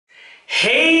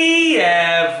Hey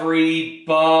everybody!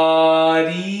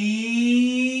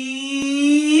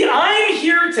 I'm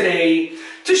here today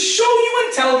to show you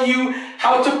and tell you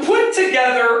how to put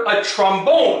together a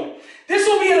trombone. This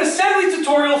will be an assembly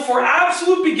tutorial for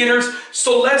absolute beginners,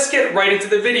 so let's get right into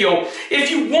the video.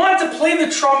 If you want to play the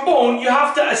trombone, you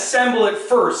have to assemble it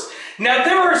first. Now,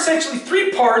 there are essentially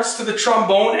three parts to the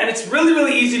trombone, and it's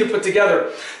really easy to put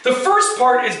together. The first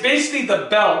part is basically the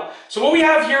bell. So what we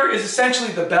have here is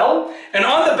essentially the bell, and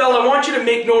on the bell, I want you to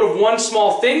make note of one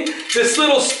small thing. This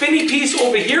little spinny piece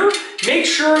over here, make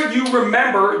sure you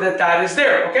remember that that is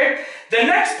there, okay? The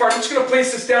next part, I'm just going to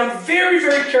place this down very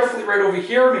carefully right over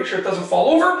here, make sure it doesn't fall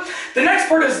over. The next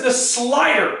part is the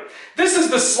slider. This is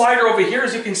the slider over here.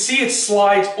 As you can see, it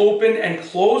slides open and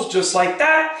closed just like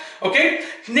that, okay?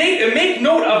 Make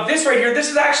note of this right here. This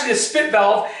is actually a spit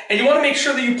valve, and you want to make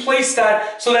sure that you place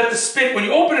that so that the spit, when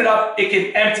you open it up, it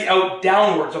can empty out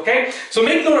downwards, okay? So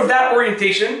make note of that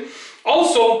orientation.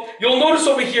 Also, you'll notice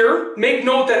over here, make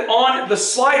note that on the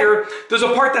slider, there's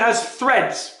a part that has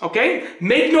threads, okay?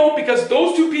 Make note because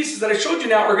those two pieces that I showed you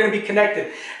now are going to be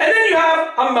connected. And then you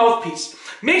have a mouthpiece.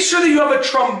 Make sure that you have a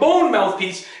trombone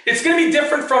mouthpiece. It's going to be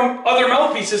different from other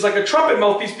mouthpieces, like a trumpet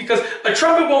mouthpiece, because a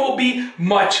trumpet one will be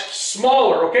much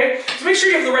smaller, okay? So make sure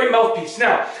you have the right mouthpiece.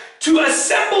 Now, to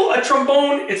assemble a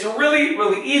trombone, it's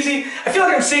really easy. I feel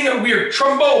like I'm saying it weird,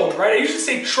 trombone, right? I usually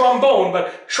say trombone,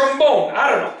 but trombone, I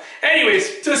don't know.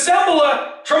 Anyways, to assemble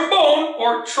a trombone,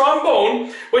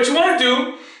 what you want to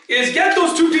do is get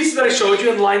those two pieces that I showed you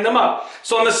and line them up.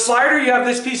 So on the slider, you have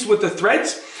this piece with the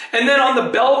threads, and then on the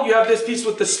bell, you have this piece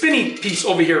with the spinny piece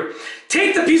over here.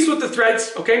 Take the piece with the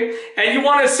threads, okay, and you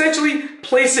want to essentially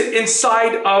place it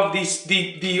inside of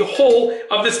the hole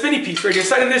of the spinny piece, right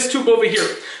inside of this tube over here.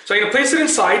 So I'm going to place it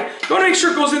inside. You want to make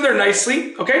sure it goes in there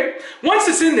nicely, okay? Once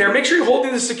it's in there, make sure you're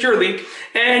holding this securely,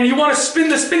 and you want to spin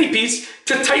the spinny piece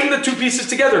to tighten the two pieces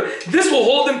together. This will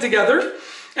hold them together,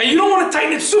 and you don't want to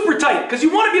tighten it super tight because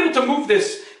you want to be able to move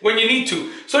this when you need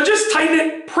to. So just tighten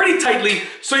it pretty tightly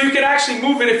so you can actually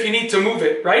move it if you need to move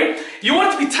it, right? You want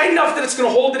it to be tight enough that it's going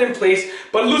to hold it in place,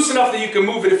 but loose enough that you can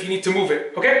move it if you need to move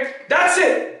it, okay? That's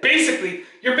it, basically.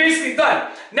 You're basically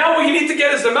done. Now what you need to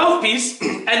get is the mouthpiece,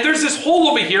 and there's this hole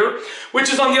over here, which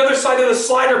is on the other side of the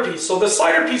slider piece. So the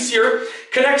slider piece here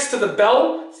connects to the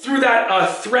bell through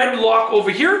that thread lock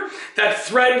over here, that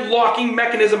thread locking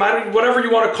mechanism, whatever you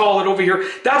want to call it over here.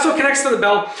 That's what connects to the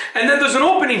bell. And then there's an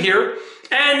opening here,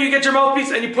 and you get your mouthpiece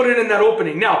and you put it in that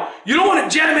opening. Now, you don't want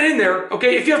to jam it in there,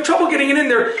 okay? If you have trouble getting it in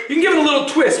there, you can give it a little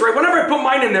twist, right? Whenever I put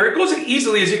mine in there, it goes in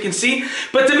easily, as you can see.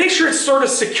 But to make sure it sort of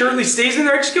securely stays in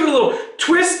there, I just give it a little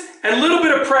twist and a little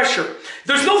bit of pressure.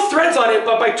 There's no threads on it,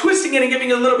 but by twisting it and giving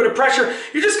it a little bit of pressure,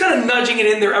 you're just kind of nudging it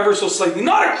in there ever so slightly.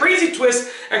 Not a crazy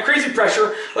twist and crazy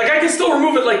pressure. Like, I can still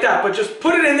remove it like that, but just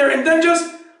put it in there and then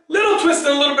just little twist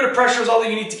and a little bit of pressure is all that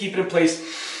you need to keep it in place.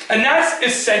 And that's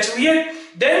essentially it.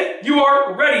 Then you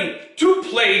are ready to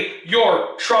play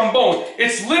your trombone.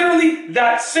 It's literally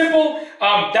that simple.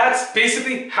 That's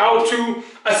basically how to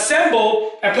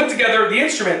assemble and put together the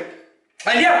instrument.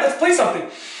 And yeah, let's play something.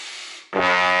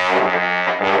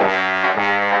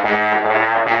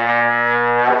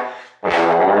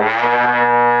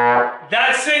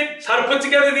 That's it. It's how to put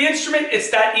together the instrument. It's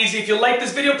that easy. If you like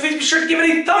this video, please be sure to give it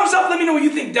a thumbs up. Let me know what you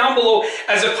think down below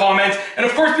as a comment. And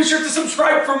of course, be sure to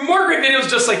subscribe for more great videos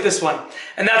just like this one.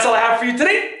 And that's all I have for you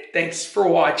today. Thanks for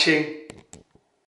watching.